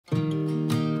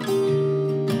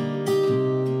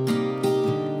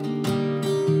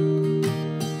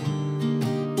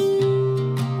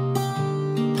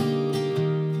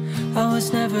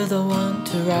never the one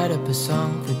to write up a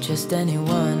song for just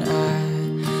anyone.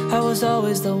 I was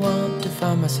always the one to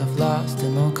find myself lost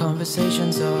in all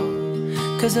conversations,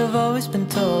 oh, 'cause I've always been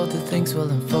told that things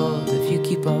will unfold if you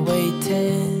keep on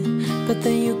waiting. But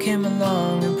then you came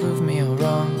along and proved me all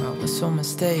wrong. I was so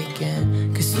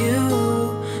mistaken, 'cause you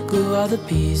glue all the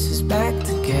pieces back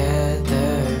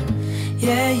together.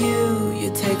 Yeah, you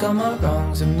take all my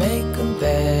wrongs and make them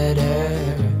better.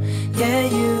 Yeah,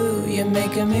 you're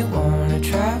making me wanna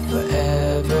try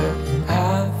forever. And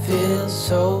I feel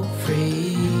so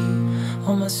free,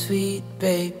 oh my sweet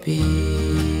baby.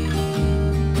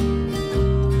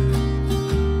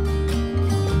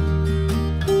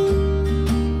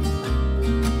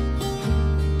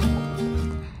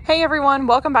 Hey everyone,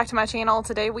 welcome back to my channel.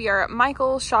 Today we are at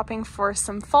Michael's shopping for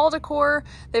some fall decor.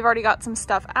 They've already got some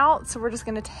stuff out, so we're just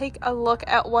gonna take a look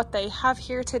at what they have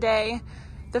here today.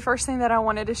 The first thing that I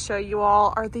wanted to show you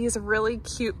all are these really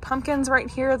cute pumpkins right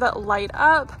here that light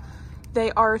up. They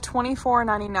are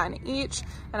 $24.99 each,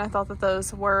 and I thought that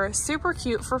those were super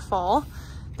cute for fall.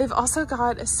 They've also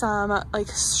got some like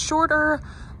shorter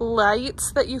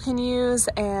lights that you can use,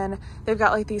 and they've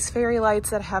got like these fairy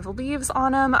lights that have leaves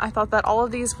on them. I thought that all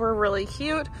of these were really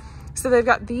cute. So they've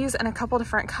got these in a couple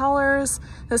different colors.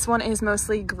 This one is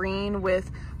mostly green with,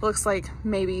 looks like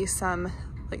maybe some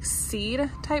like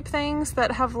seed type things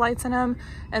that have lights in them.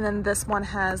 And then this one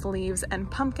has leaves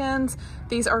and pumpkins.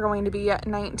 These are going to be at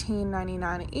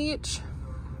 $19.99 each.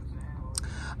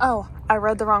 Oh, I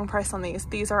read the wrong price on these.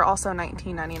 These are also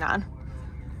 $19.99.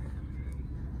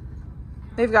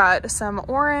 They've got some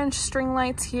orange string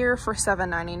lights here for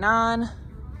 $7.99.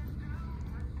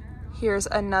 Here's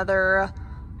another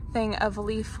thing of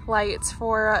leaf lights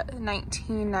for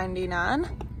 $19.99.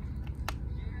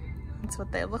 That's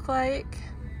what they look like.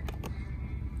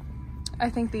 I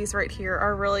think these right here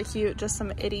are really cute. Just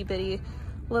some itty bitty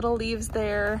little leaves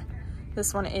there.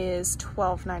 This one is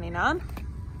 $12.99.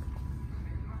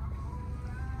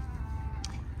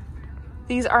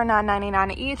 These are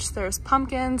 $9.99 each. There's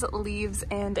pumpkins, leaves,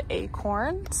 and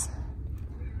acorns.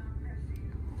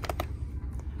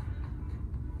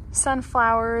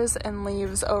 Sunflowers and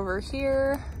leaves over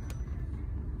here.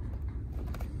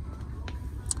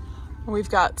 We've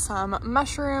got some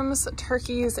mushrooms,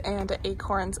 turkeys, and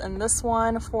acorns in this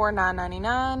one for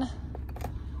 $9.99.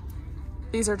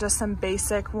 These are just some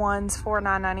basic ones for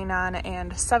 $9.99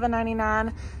 and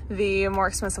 $7.99. The more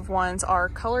expensive ones are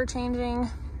color changing.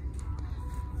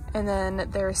 And then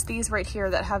there's these right here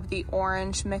that have the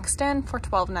orange mixed in for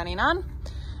 $12.99.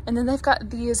 And then they've got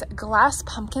these glass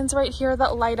pumpkins right here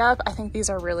that light up. I think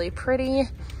these are really pretty.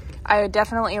 I would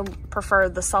definitely prefer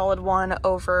the solid one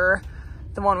over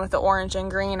the one with the orange and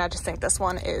green. I just think this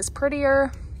one is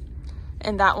prettier.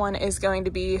 And that one is going to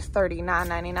be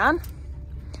 $39.99.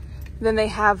 Then they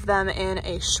have them in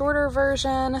a shorter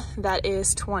version that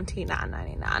is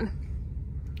 $29.99.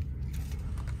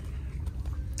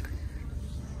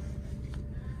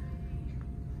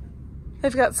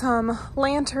 They've got some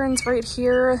lanterns right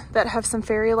here that have some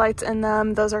fairy lights in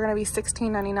them. Those are gonna be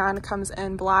 $16.99, comes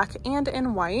in black and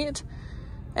in white.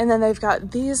 And then they've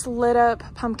got these lit up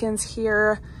pumpkins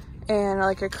here in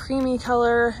like a creamy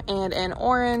color and in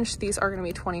orange. These are gonna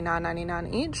be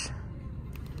 $29.99 each.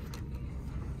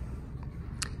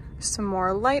 Some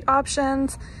more light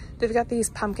options. They've got these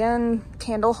pumpkin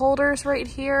candle holders right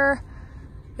here.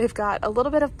 They've got a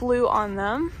little bit of blue on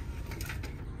them.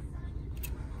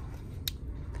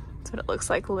 What it looks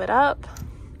like lit up.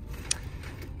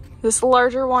 This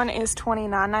larger one is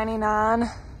 $29.99,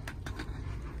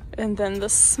 and then the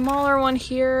smaller one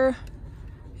here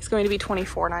is going to be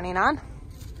 $24.99.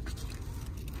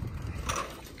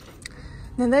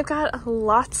 Then they've got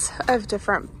lots of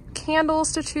different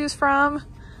candles to choose from.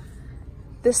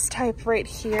 This type right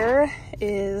here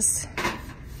is,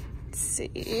 let's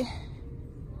see,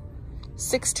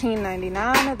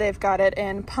 $16.99. They've got it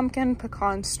in pumpkin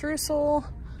pecan streusel,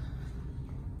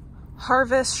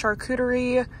 harvest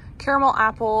charcuterie, caramel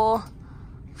apple,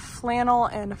 flannel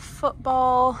and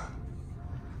football,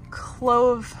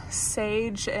 clove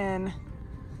sage, and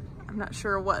I'm not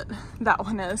sure what that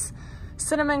one is,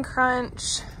 cinnamon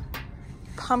crunch,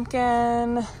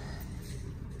 pumpkin,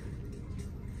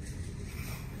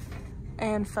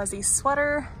 and fuzzy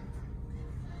sweater.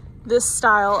 This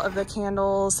style of the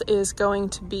candles is going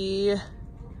to be,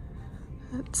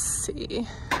 let's see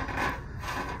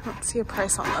a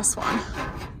price on this one.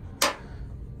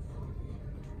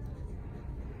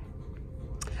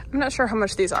 I'm not sure how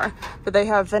much these are, but they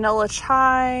have vanilla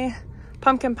chai,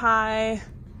 pumpkin pie,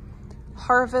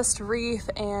 harvest wreath,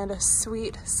 and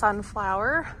sweet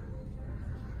sunflower.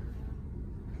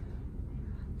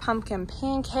 pumpkin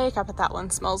pancake. I bet that one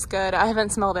smells good. I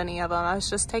haven't smelled any of them. I was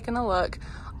just taking a look.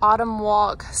 Autumn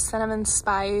walk, cinnamon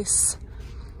spice,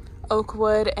 oak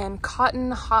wood and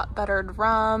cotton hot buttered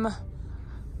rum.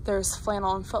 There's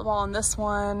flannel and football in this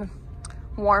one.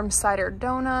 Warm cider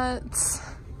donuts.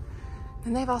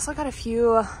 And they've also got a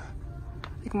few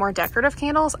like more decorative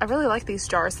candles. I really like these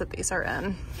jars that these are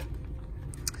in.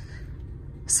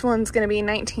 This one's gonna be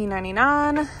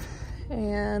 $19.99,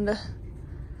 and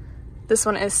this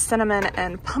one is cinnamon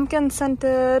and pumpkin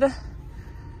scented.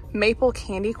 Maple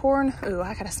candy corn. Ooh,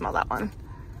 I gotta smell that one.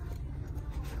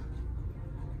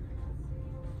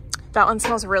 That one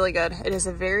smells really good. It is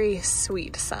a very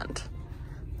sweet scent.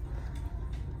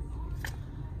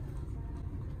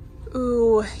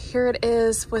 Ooh, here it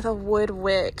is with a wood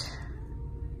wick.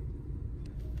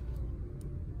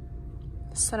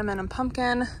 Cinnamon and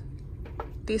pumpkin.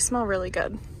 These smell really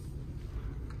good.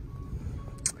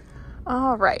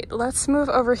 All right, let's move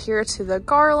over here to the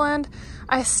garland.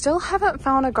 I still haven't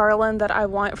found a garland that I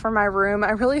want for my room.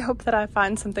 I really hope that I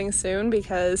find something soon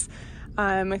because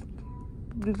I'm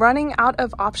running out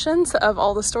of options of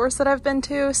all the stores that I've been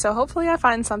to. So hopefully I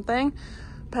find something.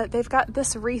 But they've got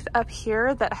this wreath up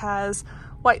here that has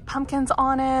white pumpkins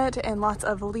on it and lots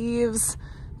of leaves.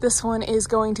 This one is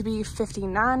going to be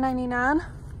 $59.99.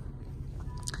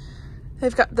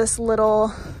 They've got this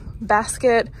little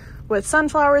basket with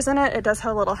sunflowers in it. It does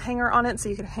have a little hanger on it, so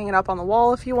you could hang it up on the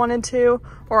wall if you wanted to,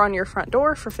 or on your front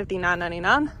door for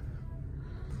 $59.99.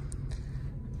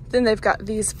 Then they've got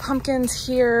these pumpkins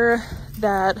here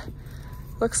that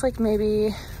looks like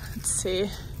maybe, let's see.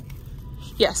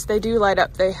 Yes, they do light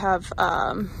up. They have,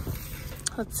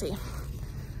 let's see.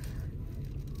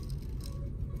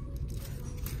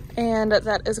 And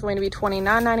that is going to be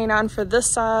 $29.99 for this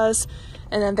size.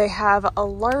 And then they have a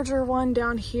larger one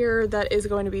down here that is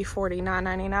going to be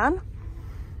 $49.99.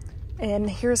 And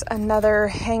here's another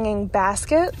hanging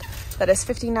basket that is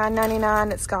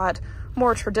 $59.99. It's got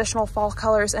more traditional fall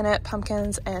colors in it,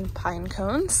 pumpkins and pine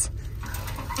cones.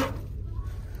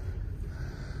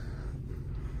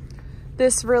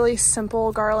 This really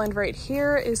simple garland right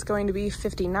here is going to be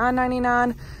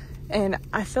 $59.99. And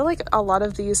I feel like a lot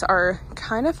of these are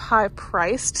kind of high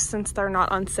priced since they're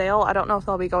not on sale. I don't know if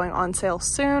they'll be going on sale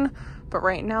soon, but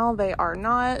right now they are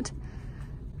not.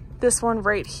 This one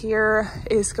right here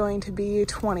is going to be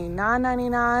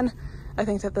 $29.99. I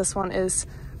think that this one is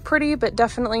pretty, but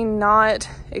definitely not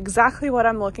exactly what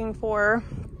I'm looking for.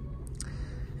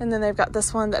 And then they've got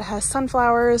this one that has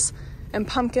sunflowers and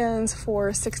pumpkins for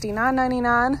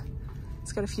 $69.99.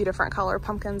 It's got a few different color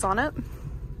pumpkins on it.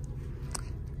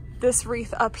 This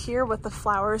wreath up here with the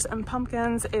flowers and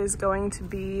pumpkins is going to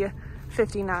be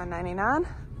 $59.99.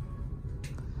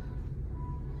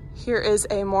 Here is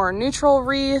a more neutral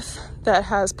wreath that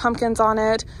has pumpkins on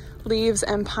it, leaves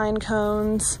and pine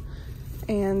cones.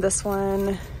 And this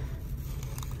one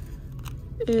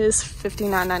is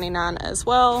 $59.99 as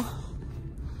well.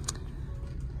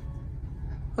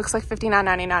 Looks like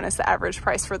 $59.99 is the average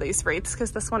price for these wreaths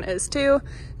because this one is too.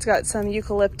 It's got some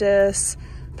eucalyptus,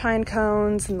 pine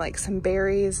cones, and like some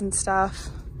berries and stuff.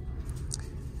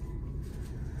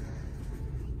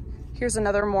 Here's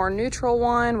another more neutral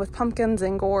one with pumpkins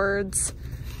and gourds.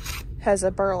 Has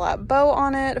a burlap bow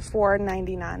on it for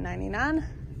 $99.99.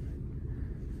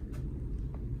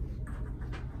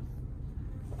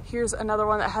 Here's another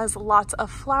one that has lots of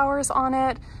flowers on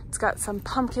it. It's got some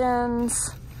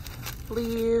pumpkins,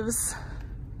 leaves.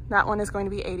 That one is going to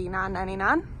be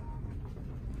 $89.99.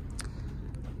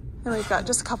 And we've got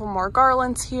just a couple more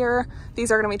garlands here.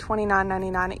 These are gonna be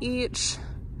 $29.99 each.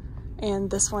 And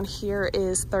this one here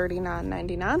is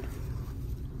 $39.99.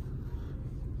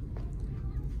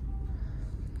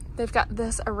 They've got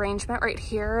this arrangement right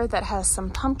here that has some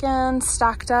pumpkins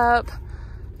stacked up.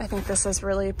 I think this is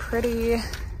really pretty.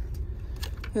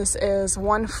 This is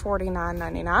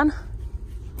 $149.99.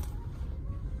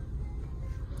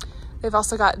 They've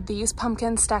also got these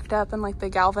pumpkins stacked up in like the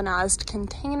galvanized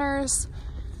containers.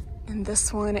 And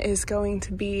this one is going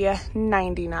to be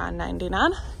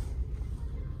 $99.99.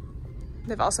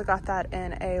 They've also got that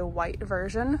in a white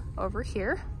version over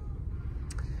here.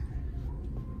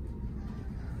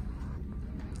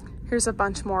 Here's a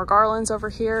bunch more garlands over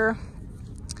here.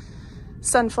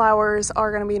 Sunflowers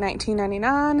are going to be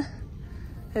 $19.99.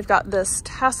 They've got this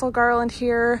tassel garland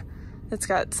here. It's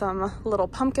got some little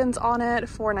pumpkins on it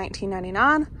for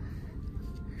 $19.99.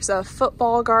 There's a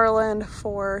football garland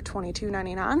for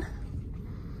 $22.99.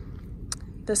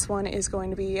 This one is going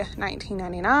to be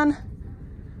 $19.99.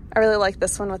 I really like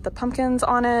this one with the pumpkins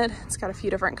on it. It's got a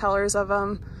few different colors of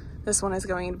them. This one is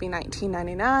going to be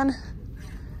 $19.99.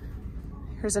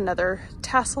 Here's another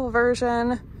tassel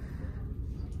version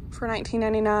for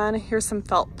 $19.99. Here's some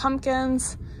felt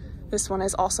pumpkins. This one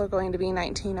is also going to be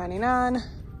 $19.99.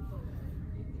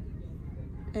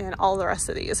 And all the rest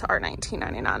of these are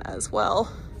 $19.99 as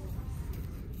well.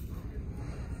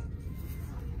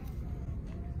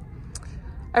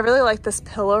 I really like this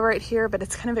pillow right here, but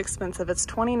it's kind of expensive. It's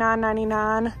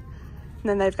 $29.99. And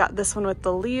then they've got this one with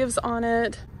the leaves on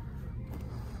it.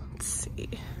 Let's see.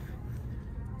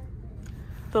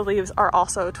 The leaves are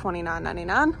also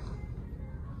 $29.99.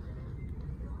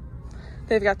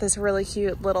 They've got this really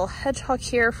cute little hedgehog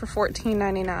here for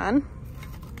 $14.99.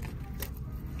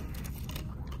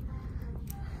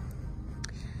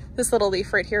 This little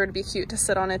leaf right here would be cute to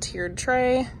sit on a tiered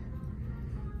tray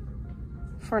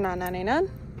for $9.99.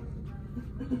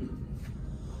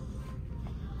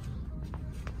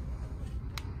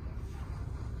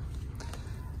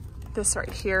 This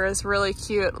right here is really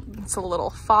cute. It's a little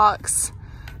fox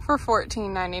for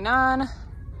 $14.99.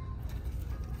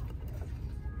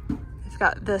 We've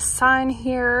got this sign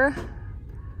here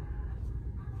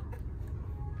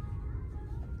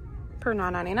for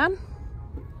 $9.99.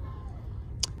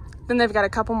 Then they've got a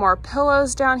couple more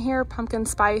pillows down here, pumpkin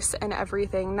spice and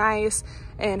everything nice.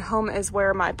 And home is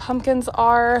where my pumpkins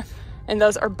are. And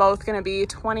those are both gonna be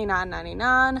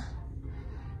 $29.99.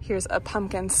 Here's a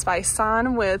pumpkin spice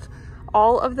sign with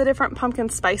all of the different pumpkin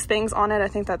spice things on it. I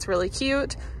think that's really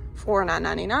cute for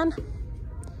 $9.99.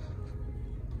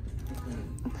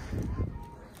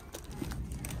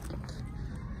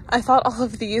 I thought all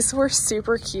of these were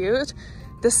super cute.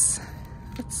 Let's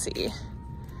see.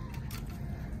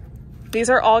 These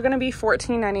are all gonna be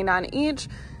 $14.99 each.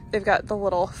 They've got the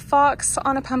little fox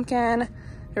on a pumpkin.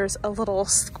 There's a little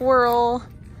squirrel.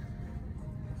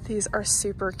 These are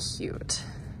super cute.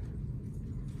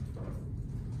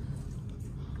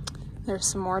 There's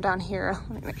some more down here.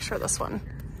 Let me make sure this one's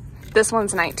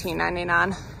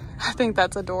 $19.99. I think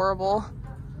that's adorable.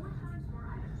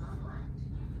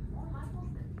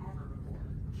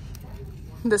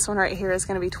 This one right here is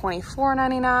gonna be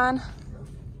 $24.99.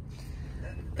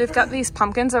 They've got these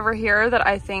pumpkins over here that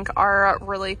I think are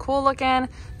really cool looking.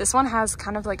 This one has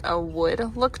kind of like a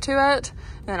wood look to it.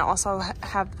 And then also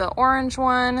have the orange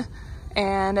one.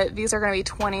 And these are gonna be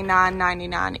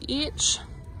 $29.99 each.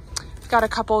 We've got a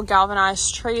couple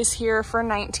galvanized trays here for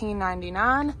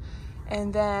 $19.99.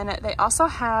 And then they also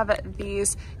have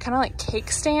these kind of like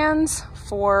cake stands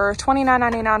for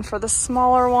 $29.99 for the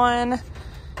smaller one.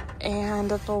 And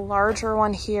the larger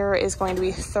one here is going to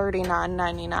be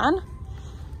 $39.99.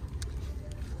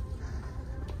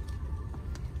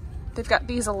 They've got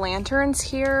these lanterns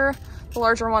here. The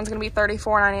larger one's gonna be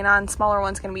 $34.99, smaller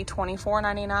one's gonna be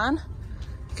 $24.99.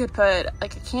 You could put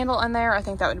like a candle in there. I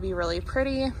think that would be really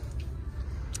pretty.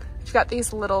 You've got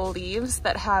these little leaves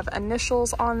that have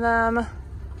initials on them.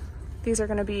 These are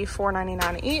gonna be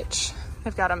 $4.99 each.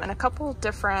 They've got them in a couple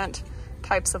different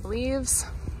types of leaves.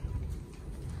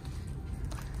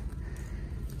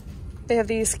 They have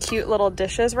these cute little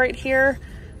dishes right here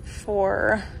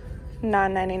for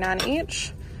 $9.99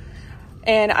 each.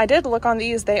 And I did look on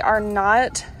these. They are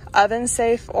not oven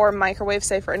safe or microwave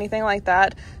safe or anything like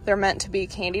that. They're meant to be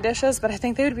candy dishes, but I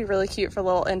think they would be really cute for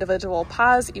little individual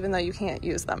pies, even though you can't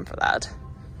use them for that.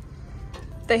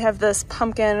 They have this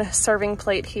pumpkin serving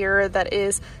plate here that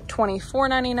is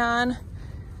 $24.99.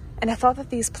 And I thought that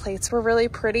these plates were really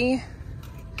pretty.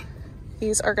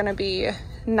 These are gonna be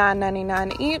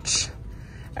 $9.99 each.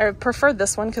 I prefer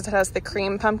this one because it has the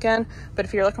cream pumpkin, but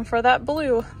if you're looking for that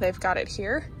blue, they've got it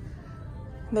here.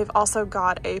 They've also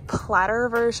got a platter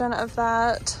version of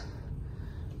that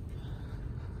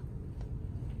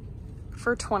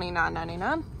for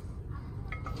 $29.99.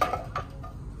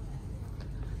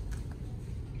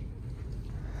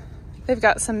 They've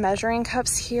got some measuring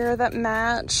cups here that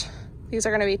match. These are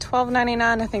going to be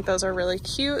 $12.99. I think those are really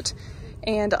cute.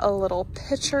 And a little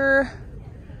pitcher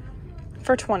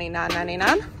for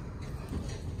 $29.99.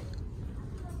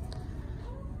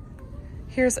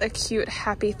 Here's a cute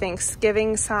Happy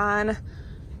Thanksgiving sign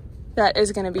that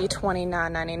is gonna be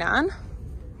 $29.99.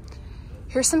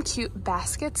 Here's some cute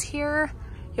baskets here.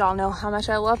 Y'all know how much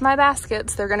I love my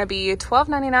baskets. They're gonna be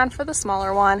 $12.99 for the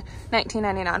smaller one,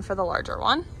 $19.99 for the larger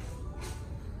one.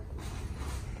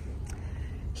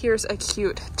 Here's a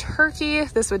cute turkey.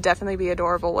 This would definitely be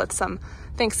adorable with some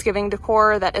Thanksgiving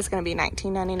decor. That is gonna be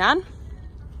 $19.99.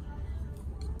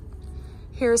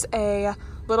 Here's a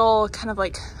little kind of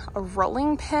like a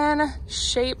rolling pin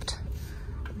shaped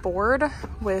board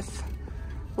with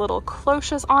little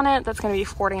cloches on it. That's gonna be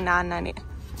 $49.90.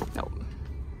 Nope.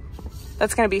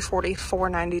 That's gonna be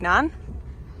 $44.99.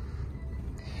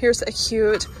 Here's a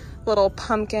cute little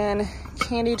pumpkin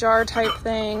candy jar type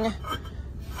thing.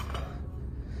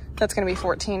 That's gonna be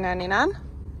 $14.99.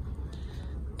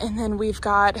 And then we've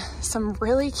got some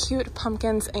really cute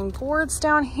pumpkins and gourds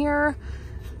down here.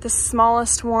 The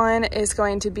smallest one is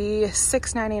going to be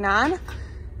 $6.99.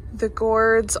 The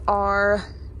gourds are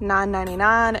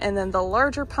 $9.99, and then the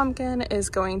larger pumpkin is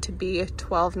going to be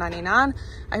 $12.99.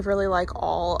 I really like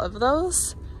all of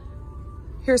those.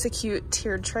 Here's a cute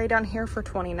tiered tray down here for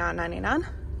 $29.99.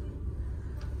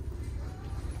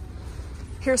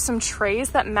 Here's some trays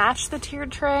that match the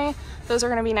tiered tray. Those are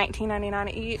gonna be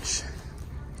 $19.99 each.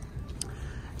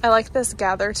 I like this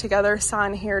gather together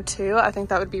sign here too. I think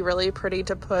that would be really pretty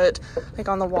to put like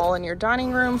on the wall in your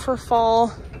dining room for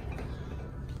fall.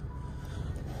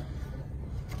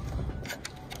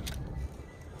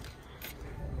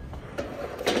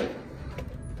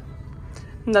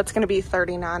 And that's gonna be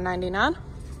 $39.99.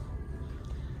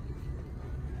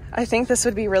 I think this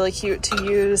would be really cute to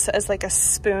use as like a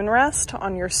spoon rest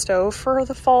on your stove for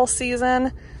the fall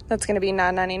season. That's gonna be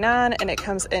 $9.99, and it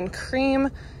comes in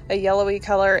cream, a yellowy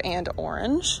color, and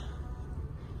orange.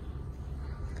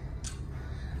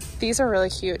 These are really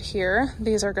cute here.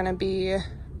 These are gonna be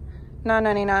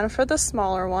 $9.99 for the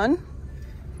smaller one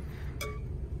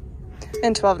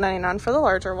and $12.99 for the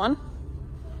larger one.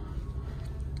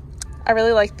 I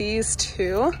really like these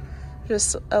too.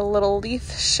 Just a little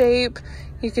leaf shape.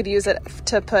 You could use it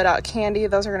to put out candy.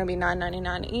 Those are gonna be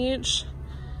 $9.99 each.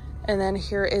 And then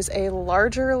here is a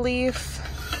larger leaf.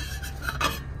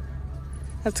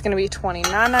 That's gonna be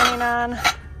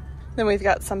 $29.99. Then we've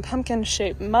got some pumpkin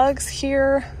shaped mugs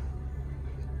here.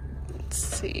 Let's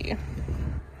see,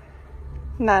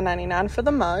 $9.99 for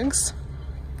the mugs.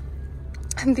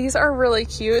 And these are really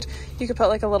cute. You could put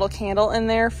like a little candle in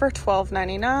there for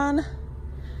 $12.99.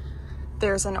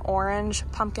 There's an orange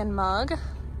pumpkin mug.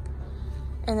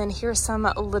 And then here's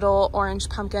some little orange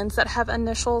pumpkins that have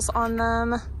initials on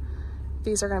them.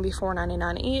 These are gonna be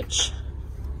 $4.99 each.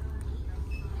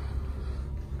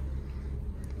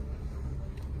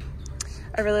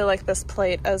 I really like this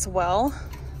plate as well.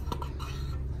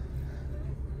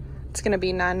 It's gonna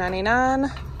be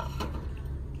 $9.99.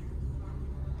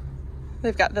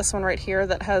 They've got this one right here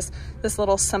that has this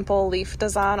little simple leaf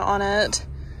design on it.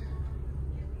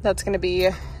 That's gonna be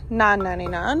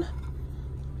 $9.99.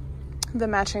 The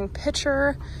matching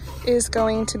pitcher is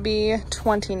going to be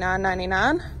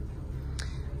 $29.99.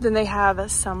 Then they have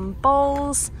some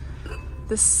bowls.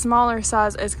 The smaller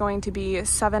size is going to be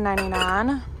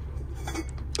 $7.99.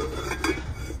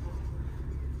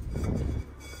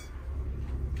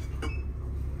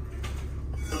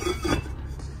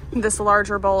 This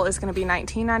larger bowl is going to be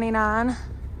 $19.99.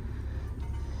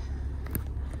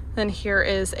 Then here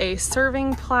is a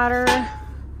serving platter.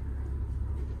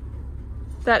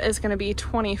 That is going to be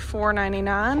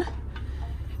 $24.99.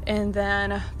 And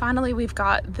then finally we've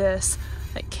got this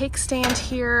like cake stand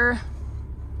here.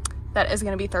 That is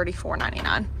going to be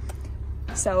 $34.99.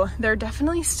 So they're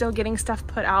definitely still getting stuff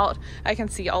put out. I can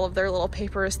see all of their little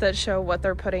papers that show what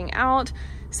they're putting out.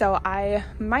 So I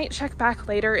might check back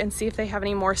later and see if they have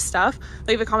any more stuff.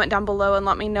 Leave a comment down below and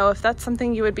let me know if that's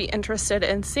something you would be interested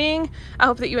in seeing. I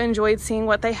hope that you enjoyed seeing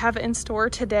what they have in store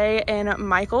today in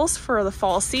Michael's for the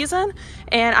fall season.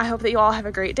 And I hope that you all have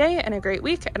a great day and a great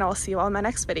week, and I'll see you all in my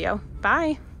next video.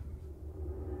 Bye.